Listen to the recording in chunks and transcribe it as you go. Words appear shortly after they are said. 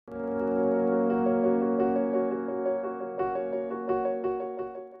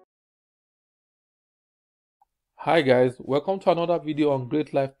Hi guys, welcome to another video on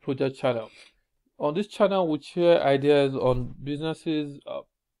Great Life Project channel. On this channel we share ideas on businesses,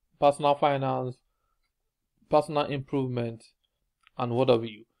 personal finance, personal improvement and what have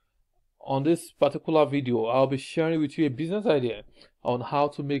you. On this particular video I'll be sharing with you a business idea on how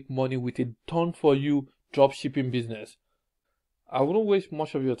to make money with a done for you dropshipping business. I wouldn't waste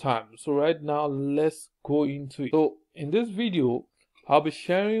much of your time, so right now let's go into it. So in this video I'll be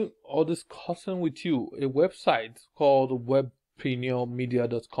sharing or discussing with you a website called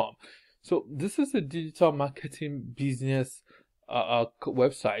webprenneurmedia.com. So this is a digital marketing business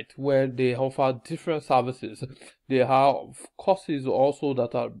website where they offer different services. They have courses also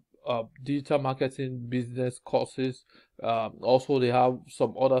that are digital marketing business courses. Also they have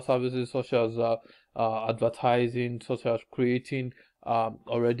some other services such as advertising, such as creating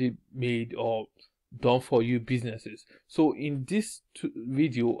already made or done for you businesses. So in this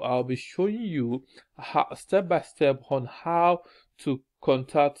video I'll be showing you step by step on how to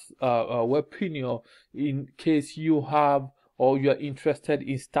contact Webpreneur in case you have or you are interested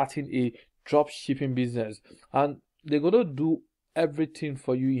in starting a drop shipping business, and they're gonna do everything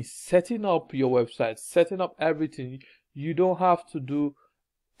for you in setting up your website, setting up everything. You don't have to do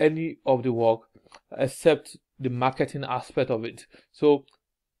any of the work except the marketing aspect of it. So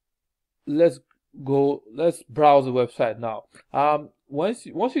let's browse the website now. Once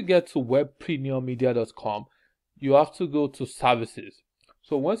you get to webprenneurmedia.com, you have to go to services.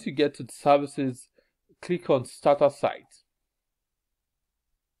 So once you get to the services, click on starter site.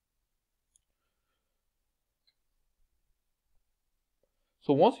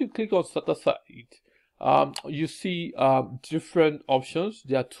 So once you click on starter site, you see different options.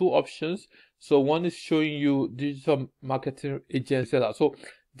 There are two options. So one is showing you digital marketing agency. So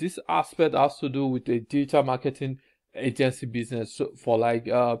this aspect has to do with a digital marketing agency business, so for like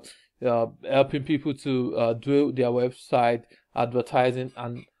helping people to do their website, advertising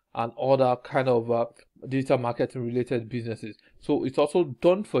and other kind of digital marketing related businesses. So it's also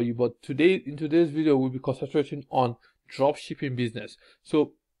done for you, but in today's video we'll be concentrating on drop shipping business.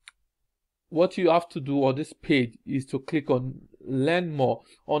 So what you have to do on this page is to click on learn more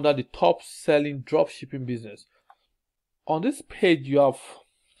under the top selling drop shipping business. On this page you have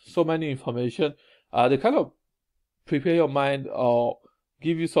so many information. They kind of prepare your mind or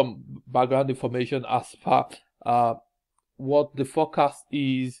give you some background information as per what the forecast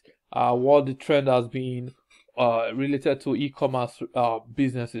is, what the trend has been related to e-commerce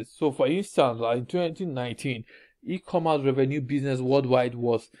businesses. So for instance, in 2019, e-commerce revenue business worldwide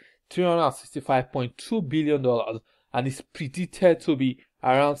was $365.2 billion and is predicted to be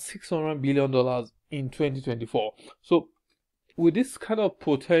around $600 billion in 2024. So with this kind of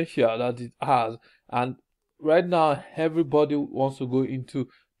potential that it has, and right now everybody wants to go into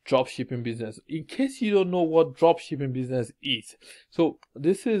drop shipping business. In case you don't know what drop shipping business is, so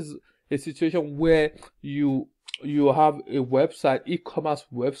this is a situation where you have a website, e-commerce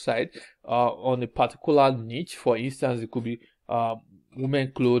website on a particular niche. For instance, it could be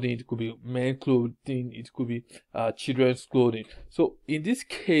women clothing, it could be men clothing, it could be children's clothing. So in this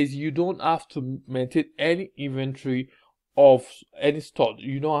case you don't have to maintain any inventory of any store.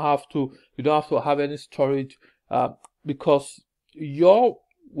 You don't have to have any storage because your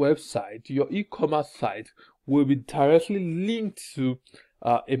website, your e-commerce site will be directly linked to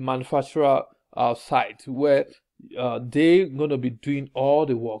a manufacturer site where they're going to be doing all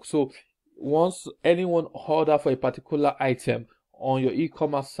the work. So once anyone order for a particular item on your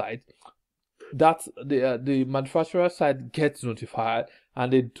e-commerce site, that the manufacturer site gets notified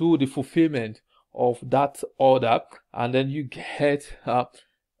and they do the fulfillment of that order, and then you get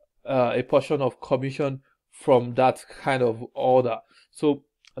a portion of commission from that kind of order. So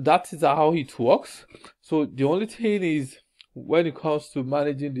that is how it works. So the only thing is, when it comes to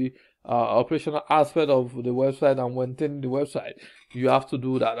managing the operational aspect of the website and maintaining the website, you have to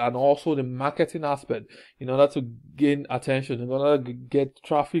do that, and also the marketing aspect in order to gain attention, in order to get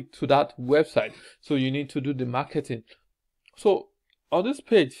traffic to that website. So you need to do the marketing. So on this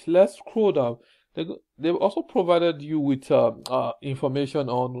page, let's scroll down. They've also provided you with information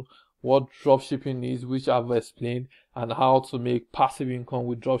on what dropshipping is, which I've explained, and how to make passive income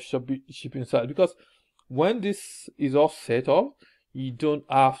with dropshipping site. Because when this is all set up, you don't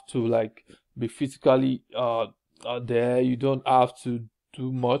have to like be physically there. You don't have to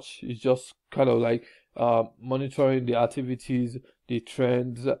do much. It's just kind of like monitoring the activities, the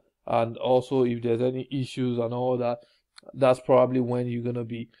trends, and also if there's any issues and all that. That's probably when you're gonna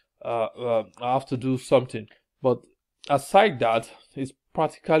be have to do something. But aside that, it's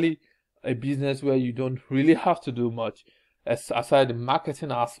practically a business where you don't really have to do much aside the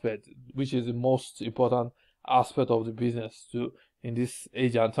marketing aspect, which is the most important aspect of the business too in this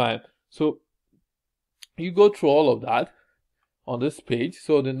age and time. So you go through all of that on this page.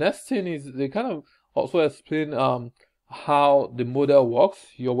 So the next thing is they kind of also explain how the model works,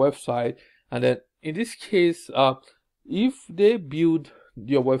 your website, and then in this case, if they build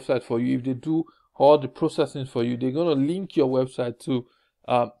your website for you, if they do all the processing for you, they're going to link your website to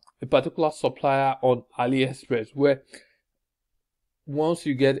a particular supplier on AliExpress, where once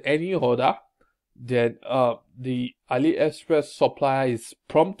you get any order, then the AliExpress supplier is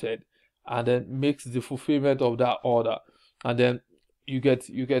prompted and then makes the fulfillment of that order, and then you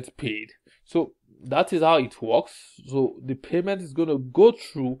get paid. So that is how it works. So the payment is going to go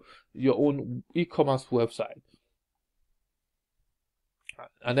through your own e-commerce website,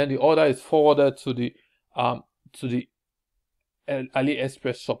 and then the order is forwarded to the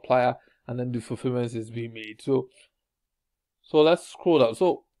AliExpress supplier, and then the fulfillment is being made. So let's scroll down.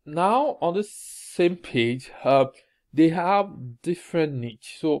 So now on this same page, they have different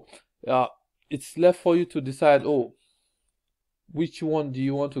niche. So it's left for you to decide, oh, which one do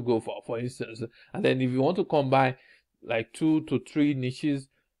you want to go for instance. And then if you want to combine like 2 to 3 niches,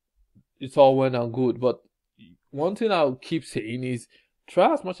 it's all well and good. But one thing I'll keep saying is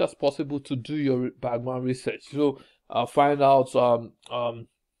try as much as possible to do your background research. So find out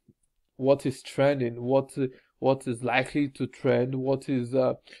what is trending, what is likely to trend, what is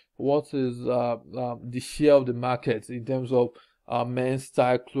the share of the market in terms of men's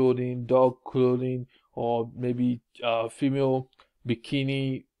style clothing, dog clothing, or maybe female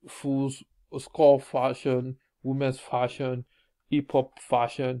bikini, full skirt fashion, women's fashion, hip hop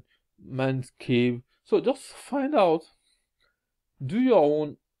fashion, men's cave. So just find out, do your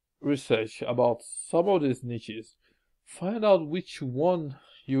own research about some of these niches, find out which one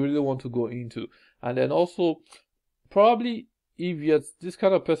you really want to go into, and then also probably if you're this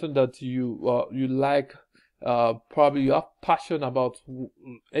kind of person that you like, probably you have passion about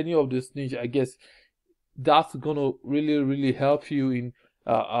any of this niche, I guess that's gonna really help you in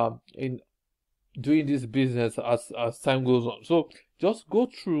doing this business as time goes on. So just go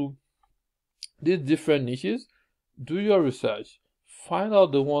through these different niches, do your research, find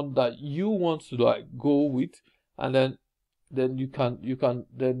out the one that you want to like go with, and then you can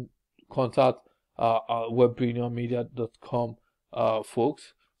then contact webprenneurmedia.com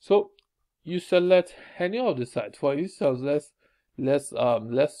folks. So you select any of the sites. For instance, let's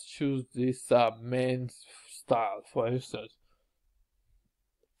choose this men's style, for instance.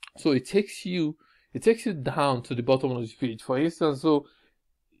 So it takes you down to the bottom of the page, for instance. So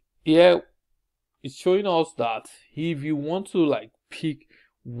here it's showing us that if you want to like pick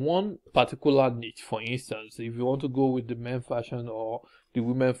one particular niche, for instance, if you want to go with the men fashion or the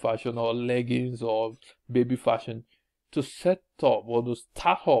women fashion or leggings or baby fashion, to set up or to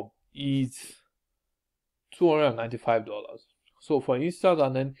start up is $295. So for instance,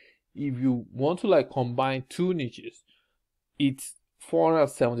 and then if you want to like combine 2 niches, it's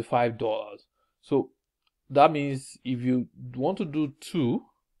 $475. So that means if you want to do 2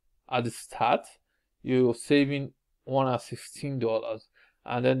 at the start, you're saving $116.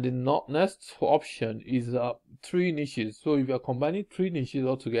 And then the next option is 3 niches. So if you're combining 3 niches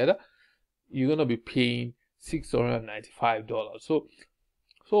all together, you're gonna be paying $695. So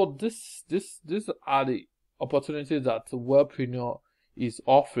these are the opportunities that Webpreneur is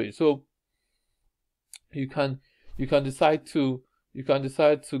offering. So you can decide to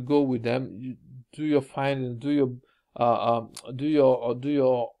go with them. You do your findings, do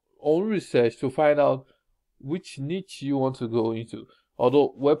your own research to find out which niche you want to go into.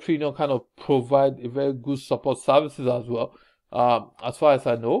 Although Webpreneur kind of provide a very good support services as well, as far as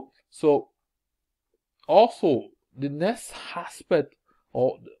I know. So also the next aspect,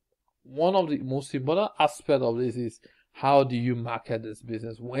 or one of the most important aspect of this, is how do you market this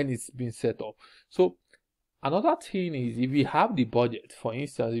business when it's been set up. So another thing is, if you have the budget, for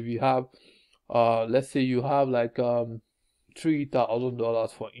instance, if you have let's say you have like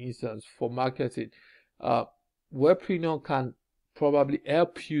 $3,000 for instance for marketing, Webpreneur can probably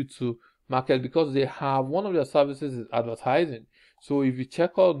help you to market, because they have one of their services is advertising. So if you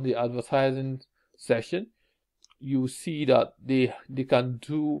check out the advertising section, you see that they can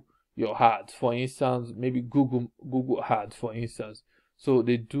do your ads, for instance, maybe Google ads, for instance. So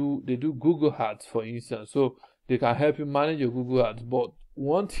they do Google ads, for instance. So they can help you manage your Google ads. But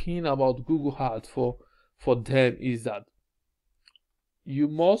one thing about Google ads for them is that you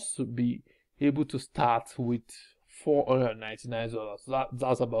must be able to start with $499.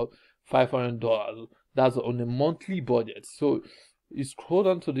 That's about $500. That's on a monthly budget. So you scroll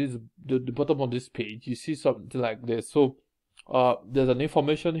down to the bottom of this page, you see something like this. So there's an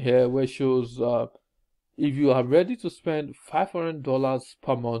information here where it shows if you are ready to spend $500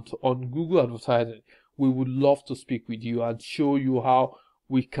 per month on Google advertising, we would love to speak with you and show you how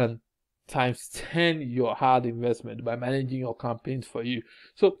we can times 10 your hard investment by managing your campaigns for you.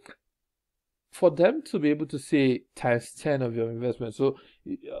 So for them to be able to say times 10 of your investment, so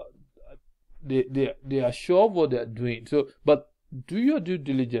they are sure of what they're doing. So, but do your due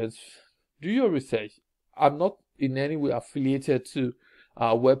diligence, do your research. I'm not in any way affiliated to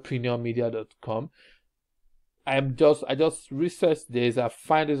webpremiummedia.com. I just researched this, I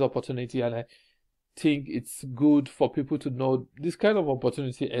find this opportunity, and I think it's good for people to know this kind of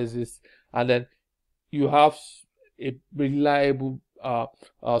opportunity exists, and then you have a reliable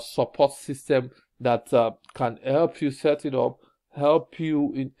support system that can help you set it up, help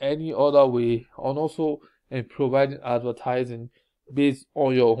you in any other way, and also in providing advertising based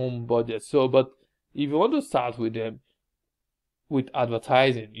on your home budget. So, but if you want to start with them with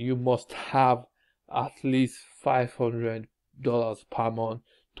advertising, you must have at least $500 per month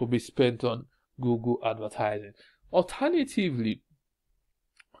to be spent on Google advertising. Alternatively,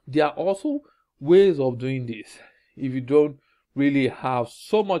 there are also ways of doing this if you don't really have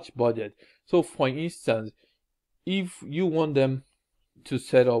so much budget. So for instance, if you want them to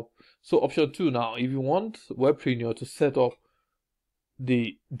set up, so option 2 now, if you want Webpreneur to set up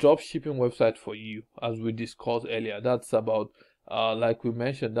the dropshipping website for you, as we discussed earlier, that's about like we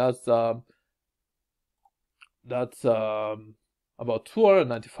mentioned, that's about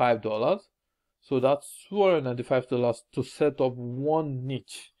 $295. So that's $295 to set up one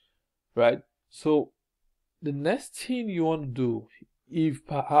niche, right? So the next thing you want to do, if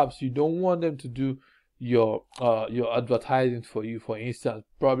perhaps you don't want them to do your advertising for you, for instance,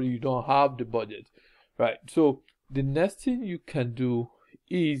 probably you don't have the budget, right? So the next thing you can do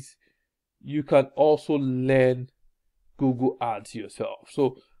is you can also learn Google Ads yourself.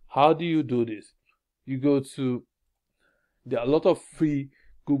 So how do you do this? You go to, there are a lot of free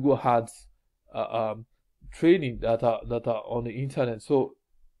Google Ads training that are on the internet. So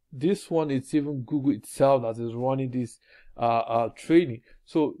this one, it's even Google itself that is running this training.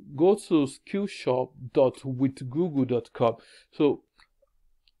 So go to skillshop.withgoogle.com. So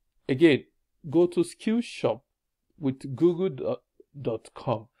again, go to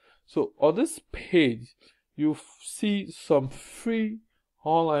skillshop.withgoogle.com. So on this page, you see some free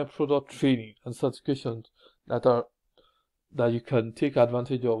online product training and certifications that you can take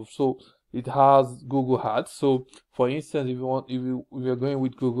advantage of. So it has Google Ads. So for instance, if you're going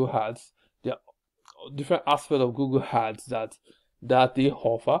with Google Ads, there are different aspects of Google Ads that they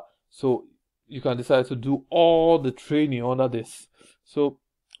offer. So you can decide to do all the training under this. So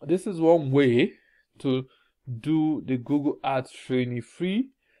this is one way to do the Google Ads training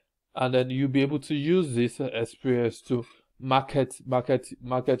free, and then you'll be able to use this experience to market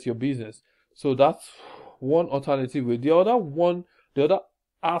your business. So that's one alternative way. The other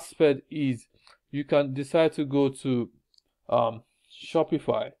aspect is you can decide to go to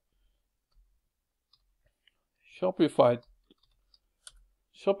Shopify.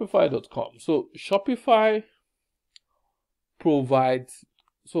 Shopify.com. So Shopify provides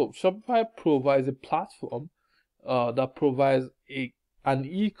a platform that provides an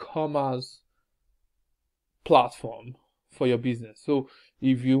e-commerce platform for your business. So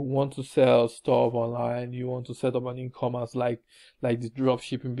if you want to sell stuff online, you want to set up an e-commerce like the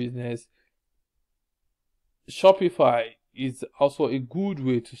dropshipping business, Shopify is also a good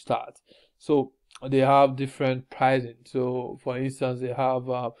way to start. So they have different pricing. So for instance, they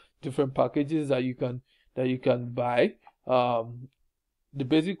have different packages that you can buy. The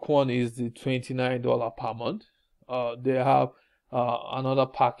basic one is the $29 per month. They have another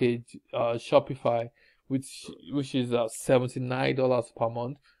package, Shopify, which is $79 per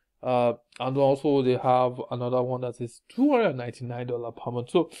month, and also they have another one that is $299 per month.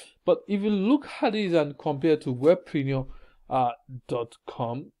 So, but if you look at this and compare to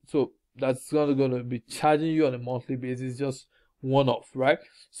webpreneur.com, so that's going to be charging you on a monthly basis, just one off, right?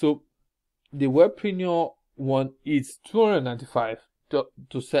 So the Webpreneur one is $295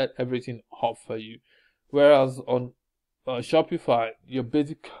 to set everything up for you, whereas on Shopify, your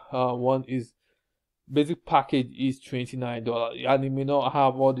basic basic package is $29, and it may not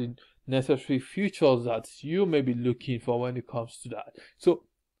have all the necessary features that you may be looking for when it comes to that. So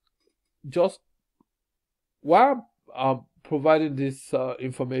just while I'm providing this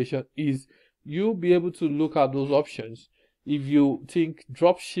information, is you'll be able to look at those options if you think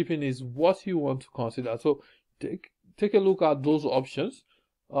drop shipping is what you want to consider. So take a look at those options,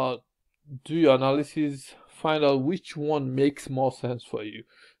 do your analysis, find out which one makes more sense for you.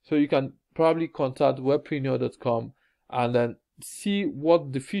 So you can probably contact webpreneur.com and then see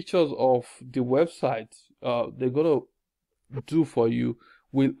what the features of the website they're gonna do for you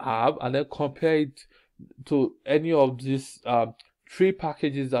will have, and then compare it to any of these three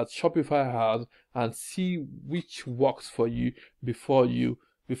packages that Shopify has, and see which works for you before you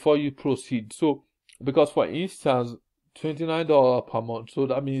proceed. So because for instance, $29 per month, so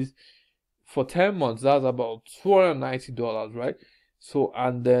that means for 10 months that's about $290, right? So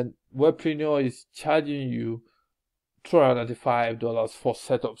and then Webpreneur is charging you $295 for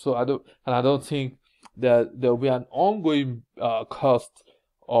setup. So I don't think that there will be an ongoing cost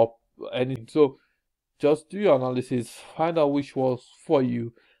of anything. So just do your analysis, find out which was for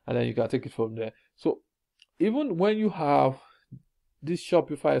you, and then you can take it from there. So even when you have this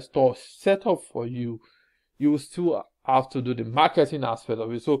Shopify store set up for you, you will still have to do the marketing aspect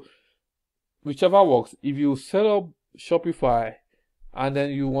of it. So whichever works, if you set up Shopify and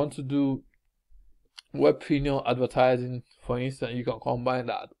then you want to do Webpreneur advertising, for instance, you can combine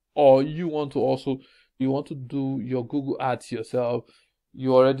that. Or you want to do your Google Ads yourself.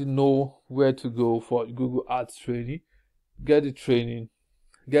 You already know where to go for Google Ads training. Get the training,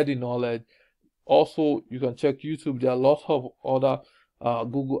 get the knowledge. Also, you can check YouTube. There are lots of other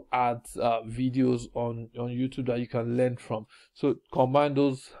Google Ads videos on YouTube that you can learn from. So combine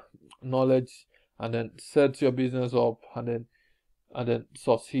those knowledge and then set your business up, and then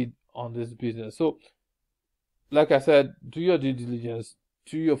succeed on this business. So like I said, do your due diligence,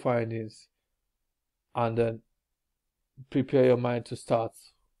 do your findings, and then prepare your mind to start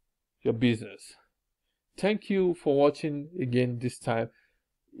your business. Thank you for watching again this time.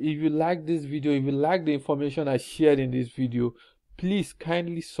 If you like this video, if you like the information I shared in this video, please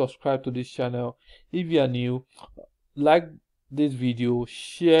kindly subscribe to this channel. If you are new, like this video,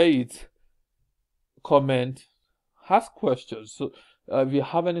 share it, comment, ask questions. So if you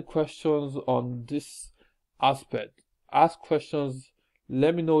have any questions on this aspect, ask questions,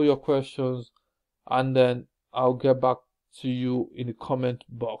 let me know your questions, and then I'll get back to you in the comment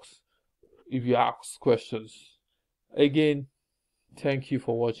box if you ask questions. Again, thank you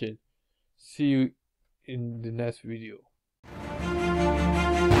for watching. See you in the next video.